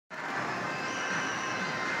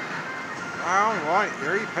Round 1,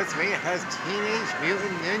 Erie, Pennsylvania has Teenage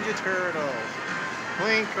Mutant Ninja Turtles,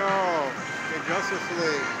 Plinko, the Justice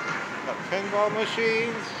League, the pinball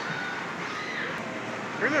machines.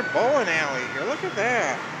 Here's their bowling alley here. Look at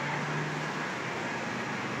that.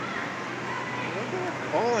 Look at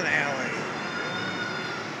the bowling alley.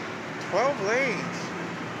 12 lanes.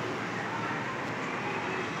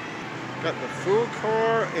 Got the food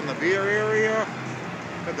court in the beer area.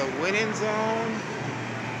 Got the winning zone.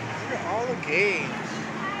 Look at all the games.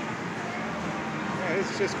 Yeah, this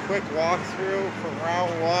is just a quick walkthrough from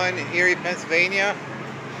round 1 in Erie, Pennsylvania.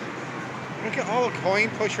 Look at all the coin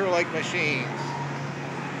pusher-like machines.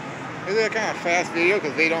 This is a kind of fast video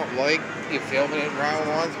because they don't like you filming it in round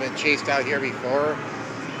 1. It's been chased out here before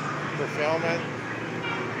for filming.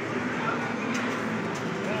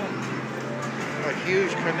 A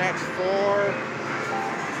huge Connect 4.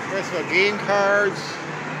 There's the game cards.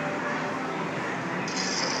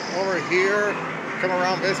 Over here, come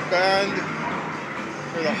around this bend.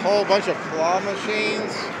 There's a whole bunch of claw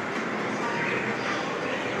machines.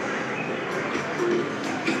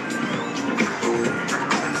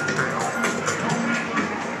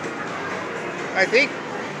 I think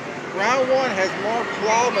round 1 has more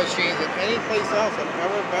claw machines than any place else I've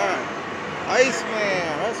ever been.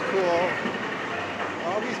 Iceman, that's cool.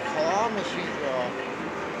 All these claw machines though.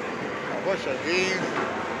 A bunch of these.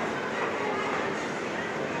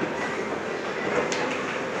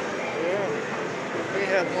 Yeah. We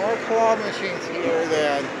have more claw machines here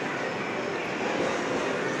than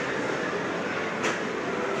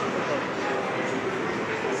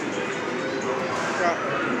got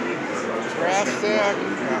Draft Stick,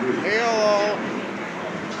 got Halo.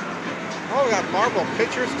 Oh, we got Marble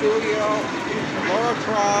Picture Studio, Laura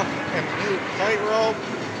Croft, and new Tightrope,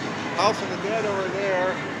 House of the Dead over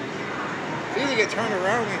there. It's easy to get turned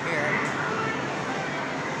around in here.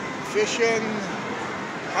 Fishing,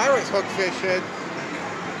 Pirates hook fishing.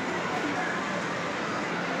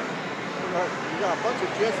 We got a bunch of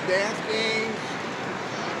Just Dance games.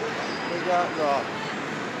 We got the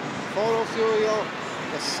photo studio,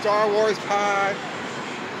 the Star Wars pod,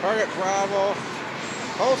 Target Bravo.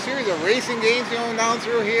 Whole series of racing games going down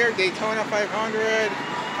through here. Daytona 500,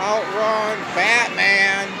 Outrun,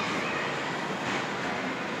 Batman,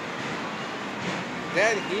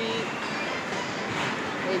 Dead Heat.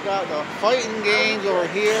 We got the fighting games over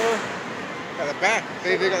here. Got the back.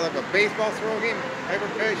 They got like a baseball throw game, Hyper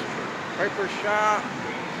Pitch, Hyper Shot.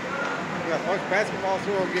 We got a bunch of basketball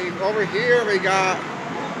throw games. Over here we got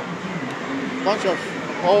a bunch of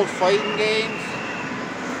old fighting games.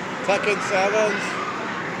 Tekken 7s.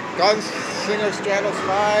 Gunslinger Stratos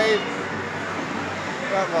 5,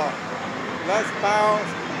 got the Let's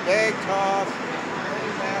Bounce, Bag Toss,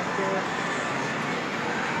 Master,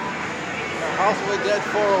 House of the Dead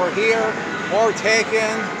 4 over here, more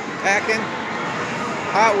Tekken,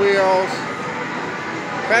 Hot Wheels,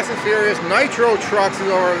 Fast and Furious, Nitro Trucks is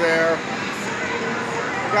over there,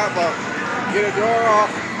 got the Ghidorah,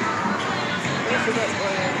 Internet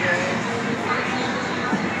playing game.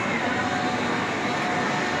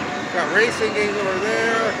 Got racing games over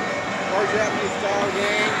there, more Japanese style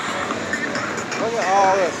games. Look at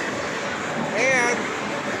all this. And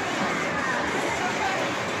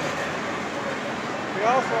we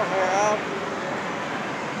also have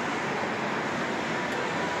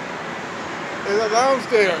the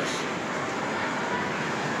downstairs.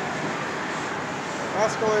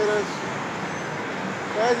 Escalators.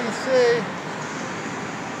 As you can see,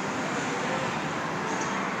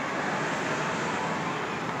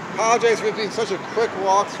 apologize for being such a quick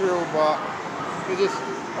walkthrough, but we just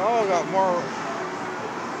got more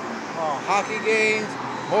hockey games,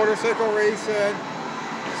 motorcycle racing,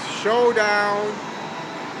 showdown,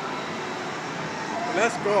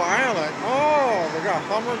 Let's Go Island. Oh, we got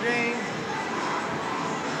Hummer games,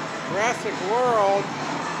 Jurassic World.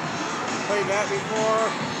 Played that before.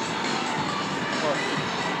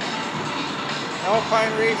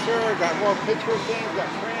 Alpine Racer. Got more picture things. Got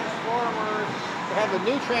Transformers. We have the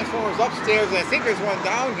new Transformers upstairs, and I think there's one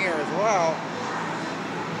down here as well.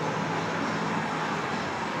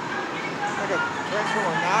 Like a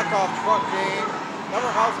Transformer knockoff truck game.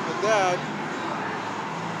 Another House of the Dead.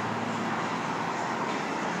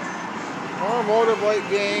 More motorbike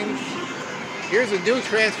games. Here's a new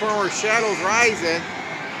Transformers Shadows Rising.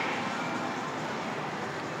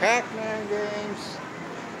 Pac-Man games.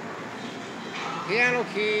 Piano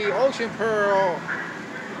Key. Ocean Pearl.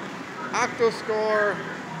 Octoscore.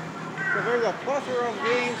 So there's a plethora of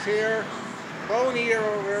games here. Bone Eater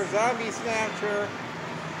over there, Zombie Snatcher.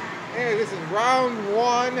 Anyway, this is round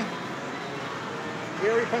 1.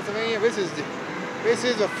 Erie, Pennsylvania. This is This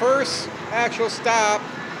is the first actual stop,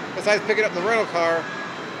 besides picking up the rental car,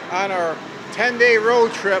 on our 10-day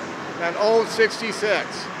road trip on Old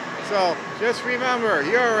 66. So just remember,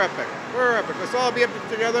 you're epic, we're epic. Let's all be epic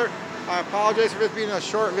together. I apologize for this being a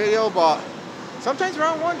short video, but sometimes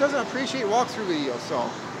round one doesn't appreciate walkthrough videos. So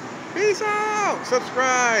peace out,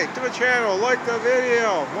 subscribe to the channel, like the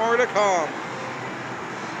video, more to come.